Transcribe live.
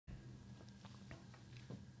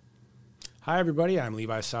Hi everybody, I'm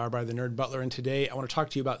Levi Sauerbrei, the Nerd Butler, and today I want to talk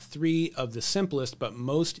to you about 3 of the simplest but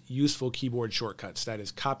most useful keyboard shortcuts. That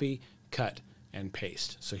is copy, cut, and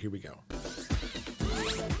paste. So here we go.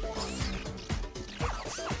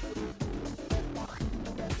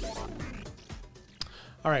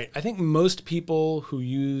 All right, I think most people who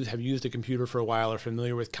have used a computer for a while are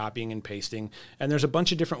familiar with copying and pasting, and there's a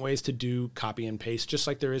bunch of different ways to do copy and paste, just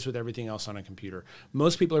like there is with everything else on a computer.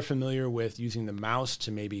 Most people are familiar with using the mouse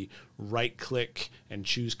to maybe right-click and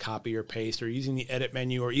choose copy or paste, or using the edit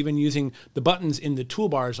menu, or even using the buttons in the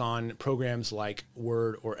toolbars on programs like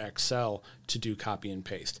Word or Excel to do copy and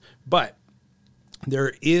paste. But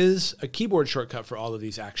there is a keyboard shortcut for all of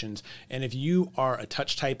these actions, and if you are a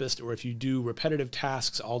touch typist or if you do repetitive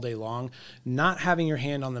tasks all day long, not having your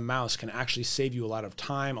hand on the mouse can actually save you a lot of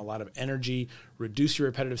time, a lot of energy, reduce your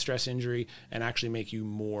repetitive stress injury, and actually make you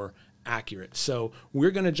more accurate. So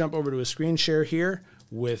we're going to jump over to a screen share here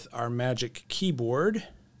with our magic keyboard.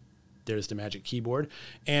 There's the magic keyboard,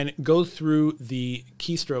 and go through the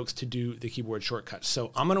keystrokes to do the keyboard shortcuts.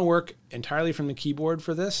 So I'm going to work entirely from the keyboard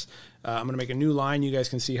for this. I'm going to make a new line. You guys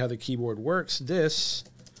can see how the keyboard works. This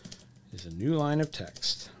is a new line of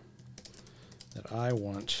text that I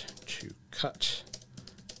want to cut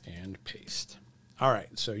and paste. All right,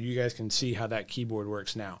 so you guys can see how that keyboard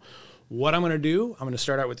works now. What I'm going to do, I'm going to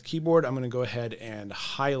start out with the keyboard. I'm going to go ahead and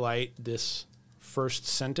highlight this first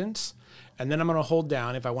sentence. And then I'm going to hold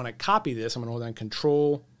down, if I want to copy this, I'm going to hold down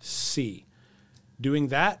Control-C. Doing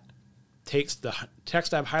that takes the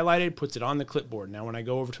text I've highlighted, puts it on the clipboard. Now when I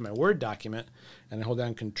go over to my Word document and I hold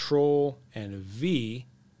down Control and V,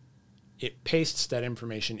 it pastes that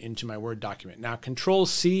information into my Word document. Now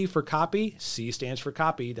Control-C for copy, C stands for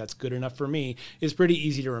copy, that's good enough for me, is pretty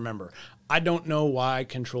easy to remember. I don't know why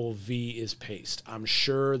Control-V is paste. I'm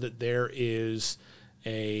sure that there is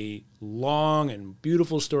a long and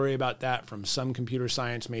beautiful story about that from some computer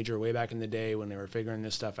science major way back in the day when they were figuring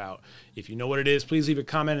this stuff out. If you know what it is, please leave a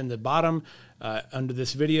comment in the bottom under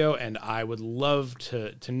this video, and I would love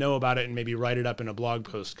to know about it and maybe write it up in a blog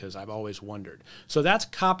post because I've always wondered. So that's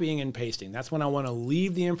copying and pasting. That's when I want to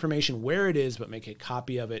leave the information where it is but make a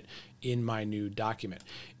copy of it in my new document.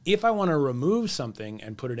 If I want to remove something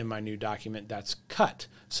and put it in my new document, that's cut.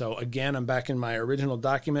 So again, I'm back in my original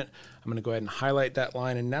document. I'm going to go ahead and highlight that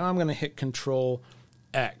line, and now I'm going to hit Control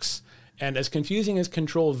X. And as confusing as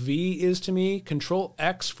Control V is to me, Control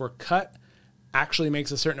X for cut actually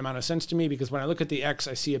makes a certain amount of sense to me, because when I look at the X,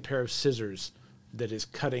 I see a pair of scissors that is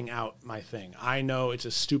cutting out my thing. I know it's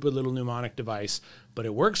a stupid little mnemonic device, but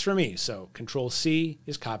it works for me. So Control C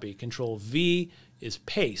is copy, Control V is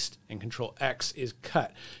paste, and Control X is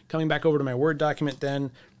cut. Coming back over to my Word document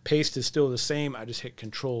then, paste is still the same. I just hit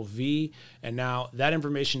Control V, and now that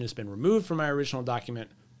information has been removed from my original document,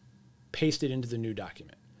 pasted into the new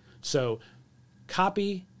document. So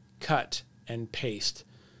copy, cut, and paste.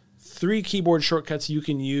 3 keyboard shortcuts you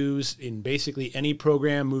can use in basically any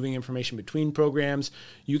program, moving information between programs.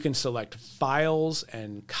 You can select files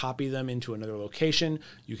and copy them into another location.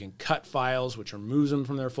 You can cut files, which removes them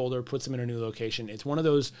from their folder, puts them in a new location. It's one of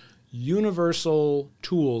those universal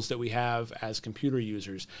tools that we have as computer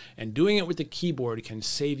users, and doing it with the keyboard can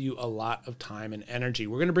save you a lot of time and energy.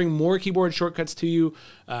 We're going to bring more keyboard shortcuts to you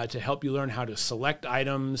to help you learn how to select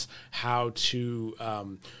items, how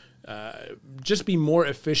to just be more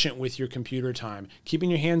efficient with your computer time. Keeping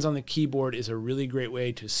your hands on the keyboard is a really great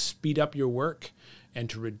way to speed up your work and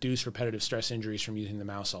to reduce repetitive stress injuries from using the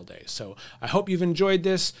mouse all day. So I hope you've enjoyed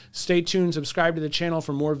this. Stay tuned, subscribe to the channel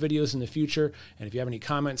for more videos in the future. And if you have any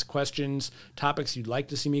comments, questions, topics you'd like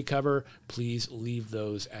to see me cover, please leave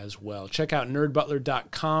those as well. Check out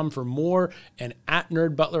nerdbutler.com for more, and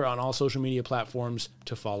 @nerdbutler on all social media platforms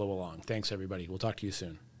to follow along. Thanks everybody. We'll talk to you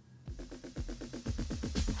soon.